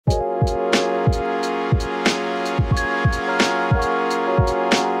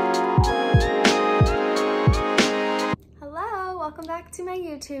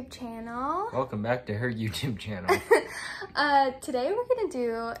YouTube channel. Welcome back to her YouTube channel. Today we're gonna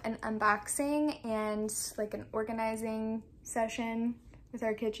do an unboxing and like an organizing session with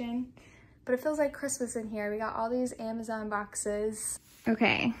our kitchen. But it feels like Christmas in here. We got all these Amazon boxes.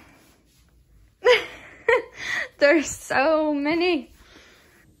 Okay. There's so many.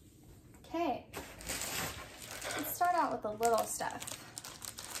 Okay. Let's start out with the little stuff.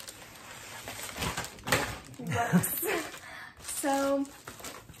 Whoops. So,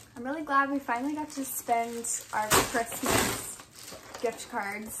 I'm really glad we finally got to spend our Christmas gift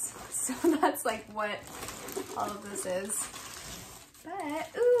cards. So that's like what all of this is. But,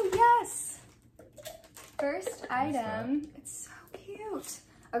 ooh, yes! First item, it's so cute.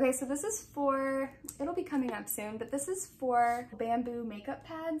 Okay, so this is for, it'll be coming up soon, but this is for bamboo makeup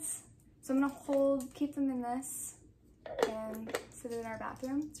pads. So I'm gonna keep them in this and sit in our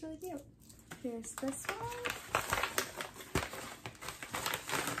bathroom. It's really cute. Here's this one.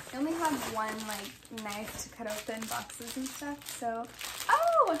 I only have one like knife to cut open boxes and stuff, so.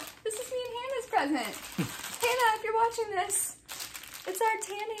 Oh, this is me and Hannah's present. Hannah, if you're watching this, it's our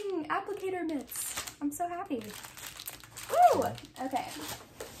tanning applicator mitts. I'm so happy. Ooh, okay.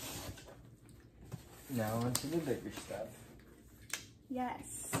 Now onto the bigger stuff.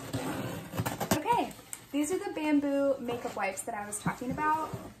 Yes. Okay, these are the bamboo makeup wipes that I was talking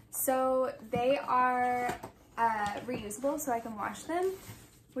about. So they are reusable, so I can wash them,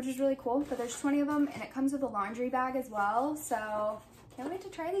 which is really cool. But there's 20 of them, and it comes with a laundry bag as well. So can't wait to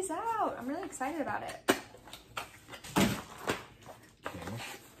try these out. I'm really excited about it. Okay.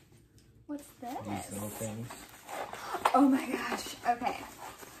 What's this? These little things. Oh my gosh. Okay.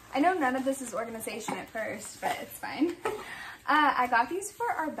 I know none of this is organization at first, but it's fine. I got these for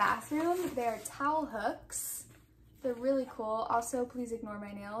our bathroom. They're towel hooks. They're really cool. Also, please ignore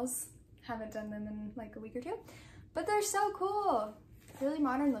my nails. Haven't done them in like a week or two. But they're so cool. Really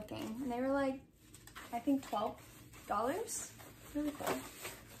modern looking. And they were like, I think $12. Really cool.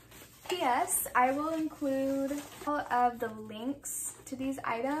 P.S. I will include all of the links to these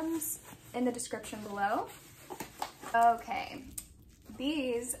items in the description below. Okay.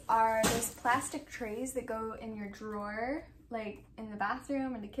 These are those plastic trays that go in your drawer, like in the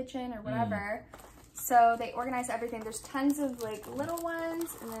bathroom, in the kitchen, or whatever. So they organize everything. There's tons of like little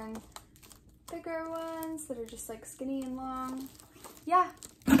ones and then bigger ones that are just like skinny and long. Yeah.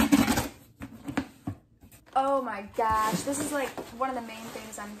 Oh my gosh. This is like one of the main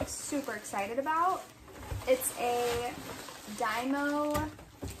things I'm super excited about. It's a Dymo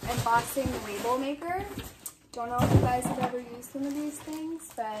embossing label maker. Don't know if you guys have ever used some of these things,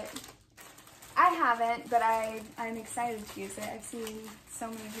 but I haven't, but I'm excited to use it. I've seen so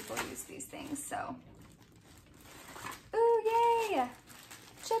many people use these things, so. Ooh, yay!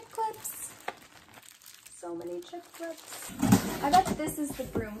 Chip clips. So many chip clips. I bet this is the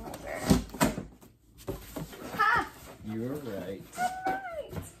broom holder. Ha! You're right.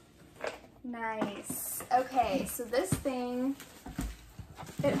 Right. Nice. Okay, so this thing,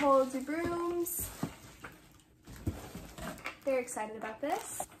 it holds your brooms. Very excited about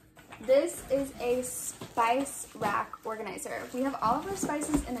this. This is a spice rack organizer. We have all of our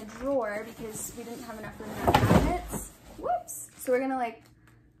spices in a drawer because we didn't have enough room in our cabinets. Whoops. So we're gonna like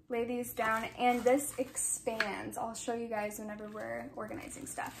lay these down, and this expands. I'll show you guys whenever we're organizing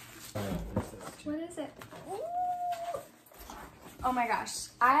stuff. What is it? Ooh. Oh my gosh.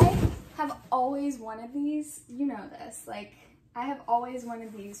 I have always wanted these. You know this. Like, I have always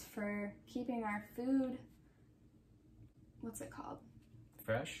wanted these for keeping our food. What's it called?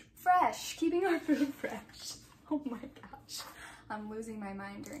 Fresh? Fresh. Keeping our food fresh. Oh my gosh. I'm losing my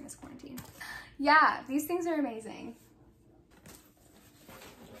mind during this quarantine. Yeah, these things are amazing.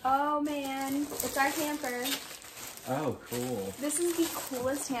 Oh man, it's our hamper. Oh, cool. This is the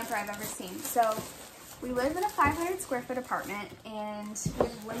coolest hamper I've ever seen. So we live in a 500 square foot apartment and we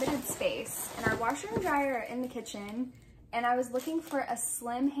have limited space, and our washer and dryer are in the kitchen, and I was looking for a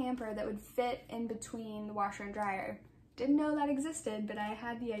slim hamper that would fit in between the washer and dryer. Didn't know that existed, but I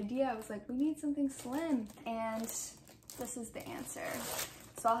had the idea. I was like, we need something slim, and this is the answer.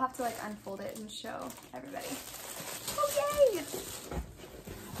 So I'll have to like unfold it and show everybody. Oh yay!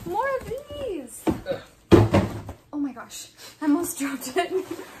 More of these! Oh my gosh, I almost dropped it.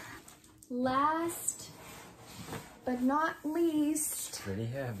 Last but not least. It's pretty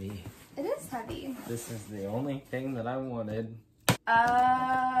heavy. It is heavy. This is the only thing that I wanted. Oh,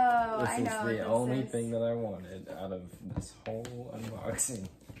 I know. This is the only thing that I wanted out of this whole unboxing.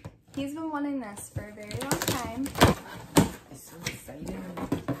 He's been wanting this for a very long time. It's so exciting.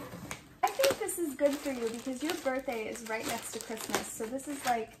 I think this is good for you because your birthday is right next to Christmas. So this is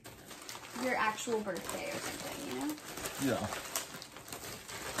like your actual birthday or something, you know? Yeah.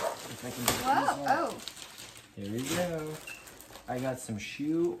 If I can get Whoa, these oh. out. Here we go. I got some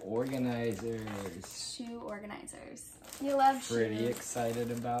shoe organizers. Shoe organizers. You love shoes. Pretty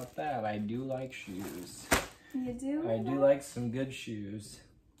excited about that. I do like shoes. You do? I do like some good shoes.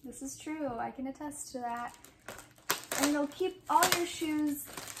 This is true. I can attest to that. And it'll keep all your shoes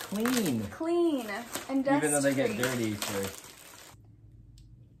Clean. clean and dust-free. Even though they get dirty for...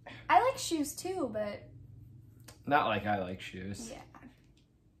 I like shoes too, but... Not like I like shoes. Yeah.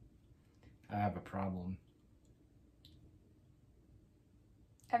 I have a problem.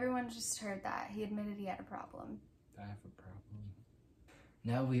 Everyone just heard that. He admitted he had a problem. I have a problem.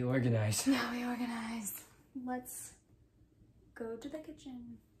 Now we organize. Now we organize. Let's go to the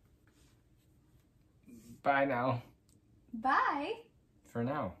kitchen. Bye now. Bye. For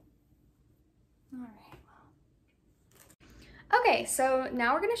now. All right. Okay, so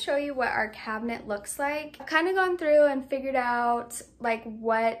now we're gonna show you what our cabinet looks like. I've kind of gone through and figured out like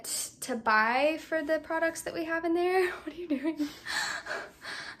what to buy for the products that we have in there. What are you doing?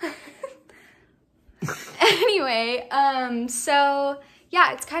 Anyway, so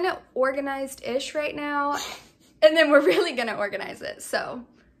yeah, it's kind of organized-ish right now, and then we're really gonna organize it, so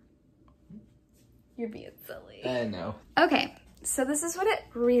you're being silly. I know. Okay, so this is what it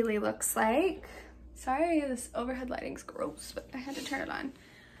really looks like. Sorry, this overhead lighting's gross, but I had to turn it on.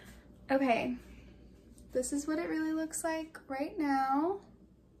 Okay, this is what it really looks like right now.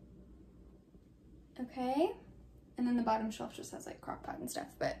 Okay, and then the bottom shelf just has like crock pot and stuff,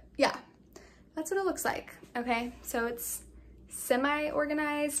 but yeah, that's what it looks like. Okay, so it's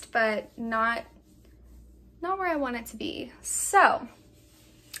semi-organized, but not where I want it to be. So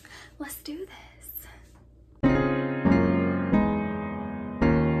let's do this.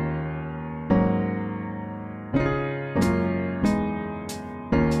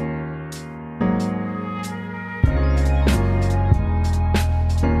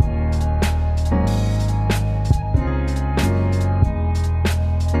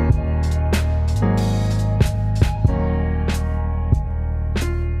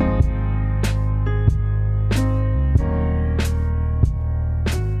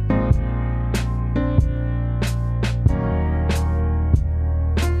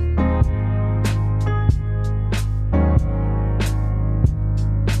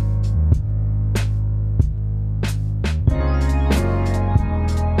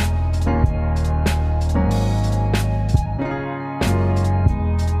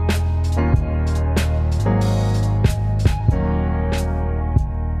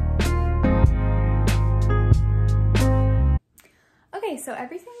 So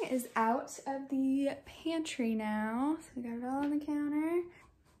everything is out of the pantry now. So we got it all on the counter.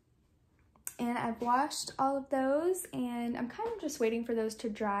 And I've washed all of those and I'm kind of just waiting for those to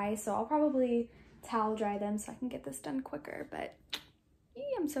dry. So I'll probably towel dry them so I can get this done quicker, but yeah,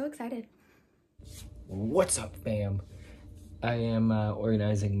 I'm so excited. What's up, fam? I am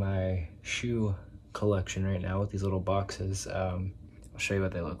organizing my shoe collection right now with these little boxes. I'll show you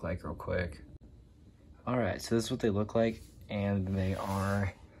what they look like real quick. All right, so this is what they look like. And they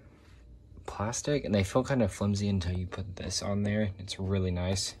are plastic and they feel kind of flimsy until you put this on there. It's really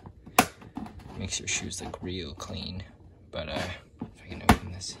nice. Makes your shoes look real clean. But if I can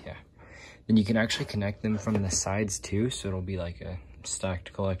open this, yeah. Then you can actually connect them from the sides too, so it'll be like a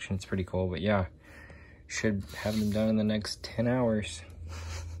stacked collection. It's pretty cool, but yeah, should have them done in the next 10 hours.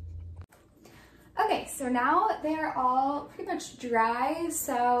 Okay, so now they're all pretty much dry,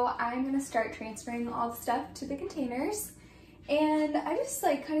 so I'm gonna start transferring all the stuff to the containers. And I just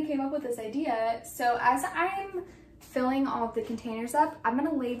like kind of came up with this idea. So as I'm filling all of the containers up, I'm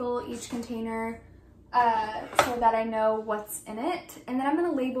gonna label each container so that I know what's in it. And then I'm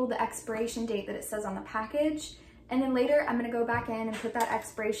gonna label the expiration date that it says on the package. And then later I'm gonna go back in and put that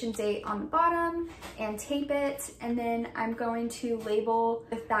expiration date on the bottom and tape it. And then I'm going to label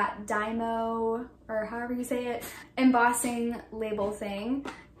with that Dymo, or however you say it, embossing label thing.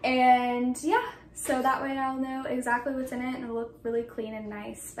 And yeah, so that way I'll know exactly what's in it and it'll look really clean and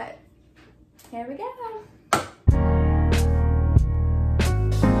nice. But here we go.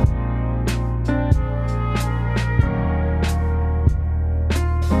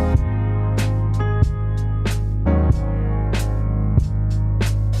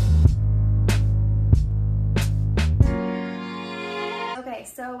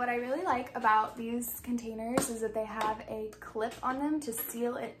 So what I really like about these containers is that they have a clip on them to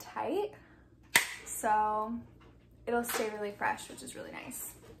seal it tight. So it'll stay really fresh, which is really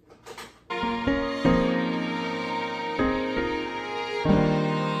nice.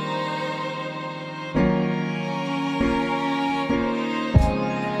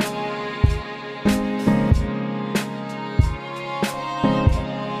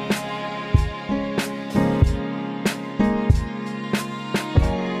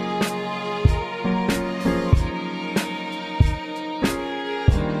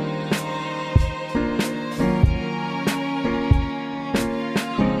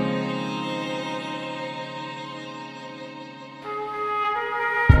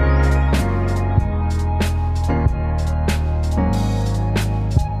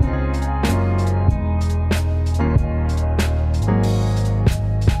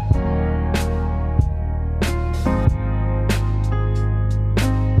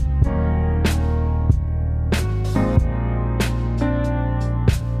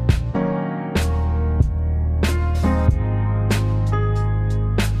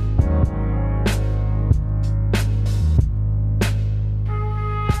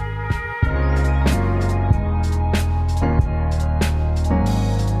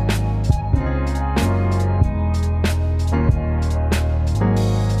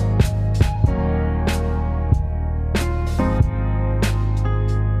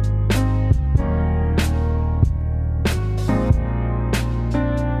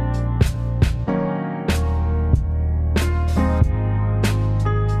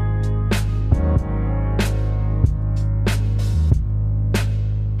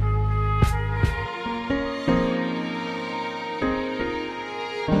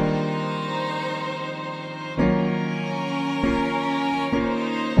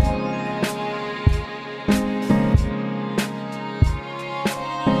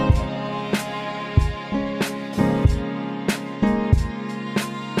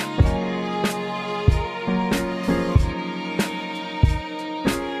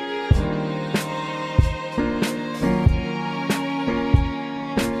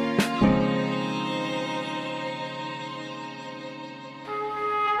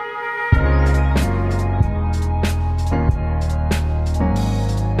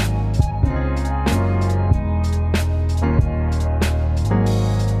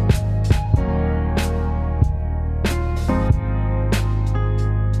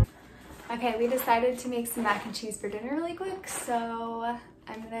 Okay, we decided to make some mac and cheese for dinner really quick, so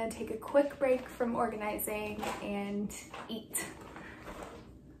I'm gonna take a quick break from organizing and eat.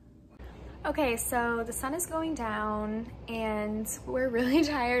 Okay, so the sun is going down and we're really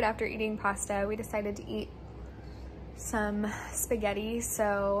tired after eating pasta. We decided to eat some spaghetti,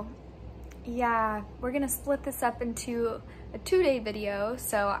 so yeah, we're gonna split this up into a 2-day video,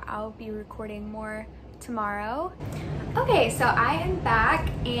 so I'll be recording more tomorrow. Okay, so I am back,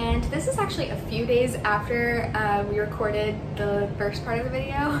 and this is actually a few days after we recorded the first part of the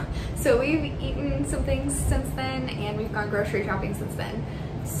video. So we've eaten some things since then, and we've gone grocery shopping since then.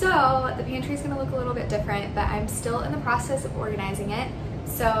 So the pantry is gonna look a little bit different, but I'm still in the process of organizing it.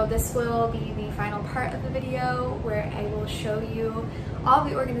 So this will be the final part of the video where I will show you all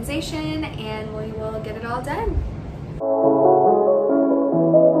the organization and we will get it all done.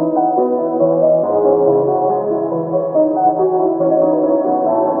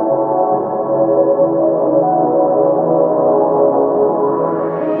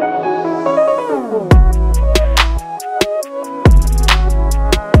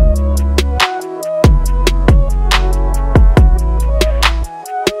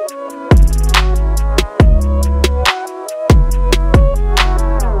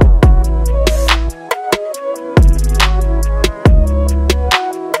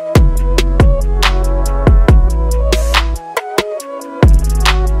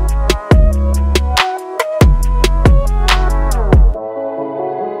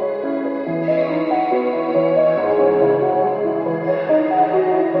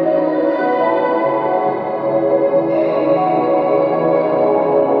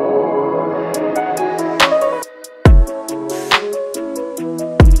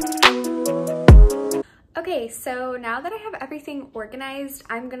 Okay, so now that I have everything organized,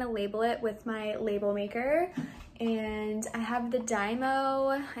 I'm gonna label it with my label maker. And I have the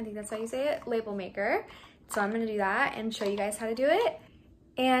Dymo, I think that's how you say it, label maker. So I'm gonna do that and show you guys how to do it.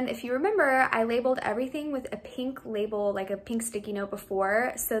 And if you remember, I labeled everything with a pink label, like a pink sticky note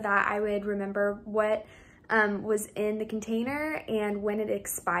before, so that I would remember what was in the container and when it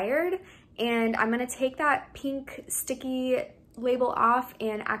expired. And I'm gonna take that pink sticky label off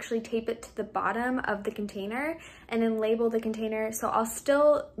and actually tape it to the bottom of the container and then label the container. So I'll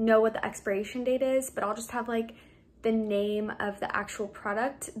still know what the expiration date is, but I'll just have like the name of the actual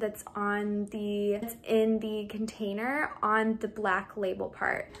product that's in the container on the black label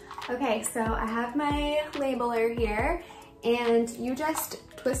part. Okay, so I have my labeler here, and you just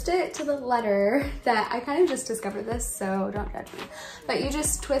twist it to the letter that I kind of just discovered this, so don't judge me. But you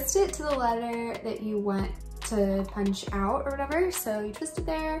just twist it to the letter that you want to punch out or whatever. So you twist it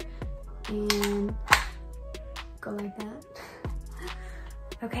there and go like that.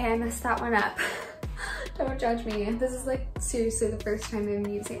 Okay, I messed that one up. Don't judge me. This is like seriously the first time I'm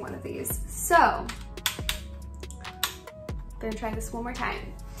using one of these. So I'm gonna try this one more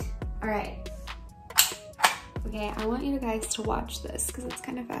time. All right. Okay, I want you guys to watch this because it's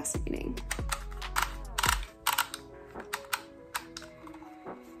kind of fascinating.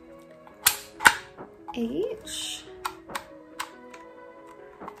 H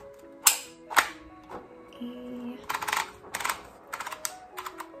E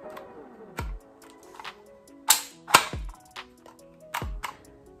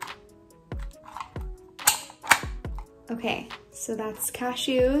Okay, so that's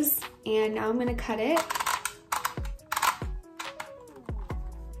cashews, and now I'm gonna cut it.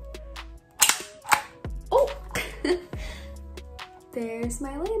 Oh, there's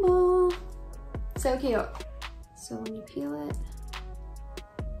my label. So cute. So when you peel it,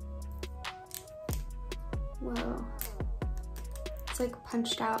 whoa, it's like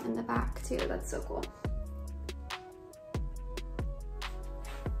punched out in the back too. That's so cool.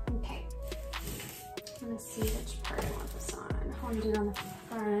 Okay, I'm gonna see which part I want this on. I want to do it on the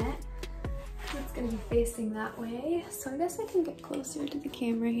front. It's gonna be facing that way. So I guess I can get closer to the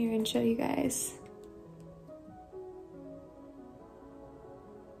camera here and show you guys.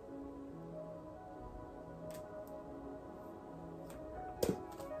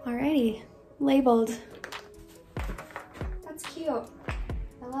 Alrighty, labeled. That's cute.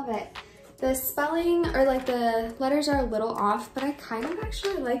 I love it. The spelling, or like the letters, are a little off, but I kind of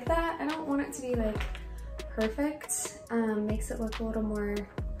actually like that. I don't want it to be like perfect. Makes it look a little more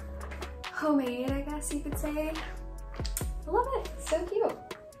homemade, I guess you could say. I love it. So cute.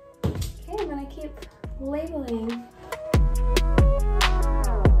 Okay, I'm gonna keep labeling.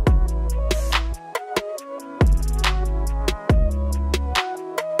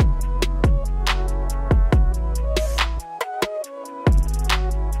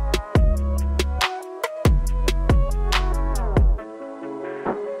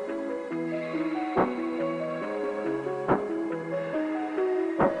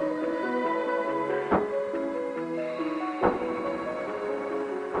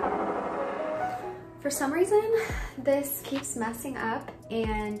 some reason, this keeps messing up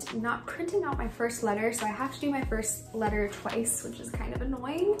and not printing out my first letter, so I have to do my first letter twice, which is kind of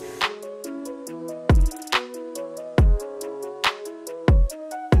annoying.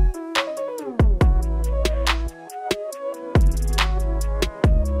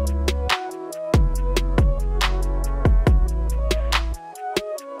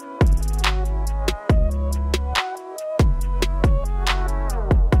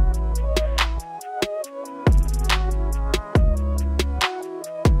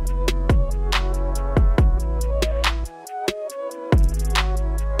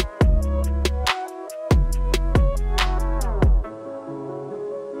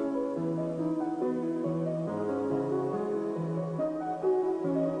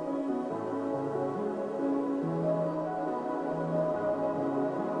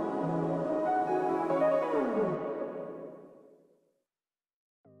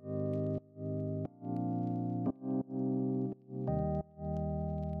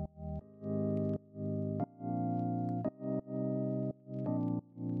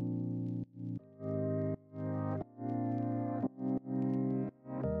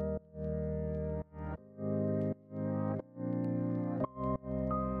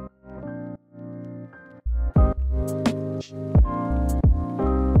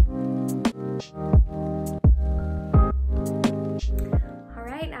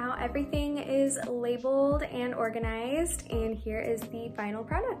 Everything is labeled and organized, and here is the final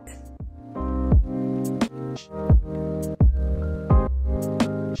product.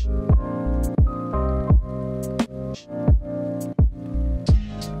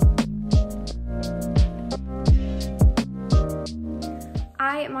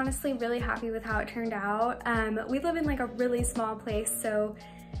 I am honestly really happy with how it turned out. We live in like a really small place, so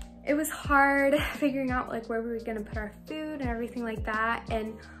it was hard figuring out like where we were gonna put our food and everything like that.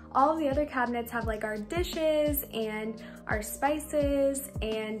 And all of the other cabinets have like our dishes and our spices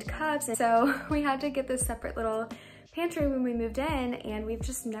and cups. And so we had to get this separate little pantry when we moved in, and we've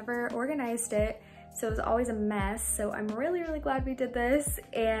just never organized it. So it was always a mess. So I'm really, really glad we did this.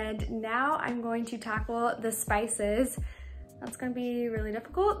 And now I'm going to tackle the spices. That's gonna be really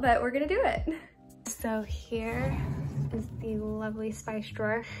difficult, but we're gonna do it. So here is the lovely spice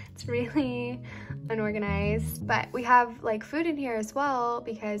drawer. It's really unorganized, but we have like food in here as well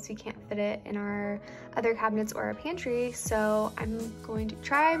because we can't fit it in our other cabinets or our pantry. So I'm going to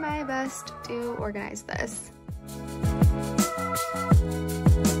try my best to organize this.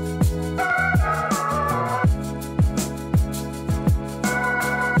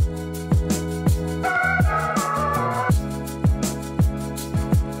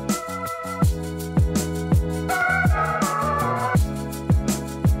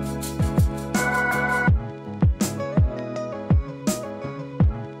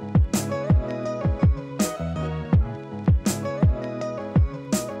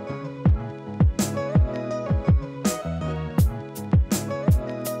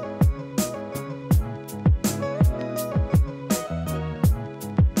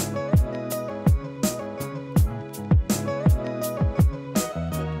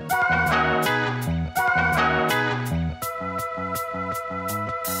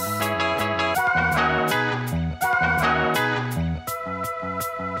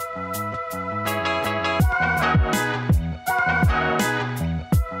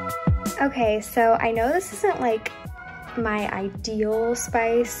 Okay, so I know this isn't like my ideal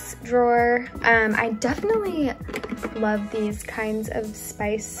spice drawer. I definitely love these kinds of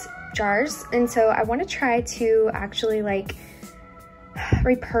spice jars, and so I want to try to actually like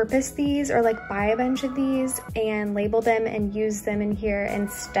repurpose these or like buy a bunch of these and label them and use them in here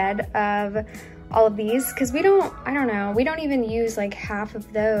instead of all of these, because we don't even use like half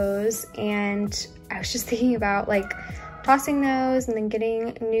of those. And I was just thinking about like tossing those and then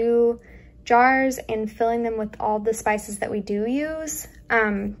getting new jars and filling them with all the spices that we do use.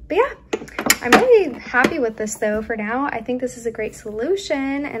 But yeah, I'm really happy with this though for now. I think this is a great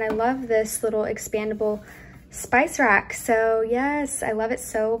solution, and I love this little expandable spice rack. So yes, I love it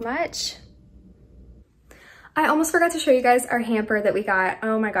so much. I almost forgot to show you guys our hamper that we got.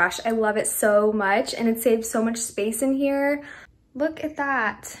 Oh my gosh, I love it so much, and it saves so much space in here. Look at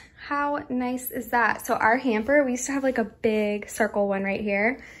that. How nice is that? So our hamper, we used to have like a big circle one right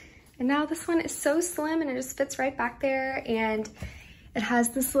here, and now this one is so slim and it just fits right back there, and it has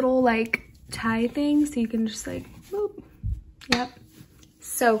this little like tie thing so you can just like, whoop. Yep.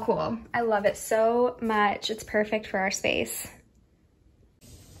 So cool. I love it so much. It's perfect for our space.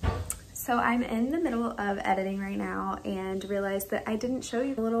 So I'm in the middle of editing right now and realized that I didn't show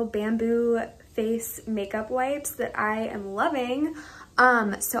you the little bamboo face makeup wipes that I am loving.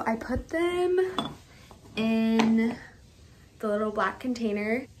 So I put them in the little black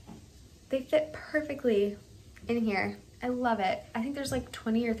container. They fit perfectly in here. I love it. I think there's like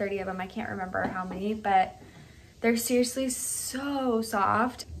 20 or 30 of them. I can't remember how many, but they're seriously so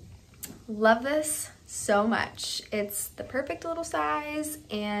soft. Love this so much. It's the perfect little size,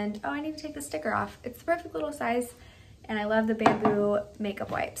 and oh, I need to take the sticker off. It's the perfect little size, and I love the bamboo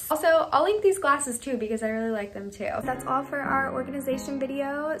makeup wipes. Also, I'll link these glasses too because I really like them too. That's all for our organization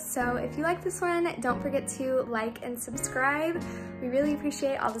video. So if you like this one, don't forget to like and subscribe. We really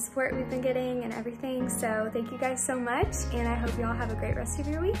appreciate all the support we've been getting and everything. So thank you guys so much, and I hope you all have a great rest of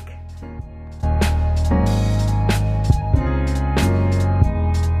your week.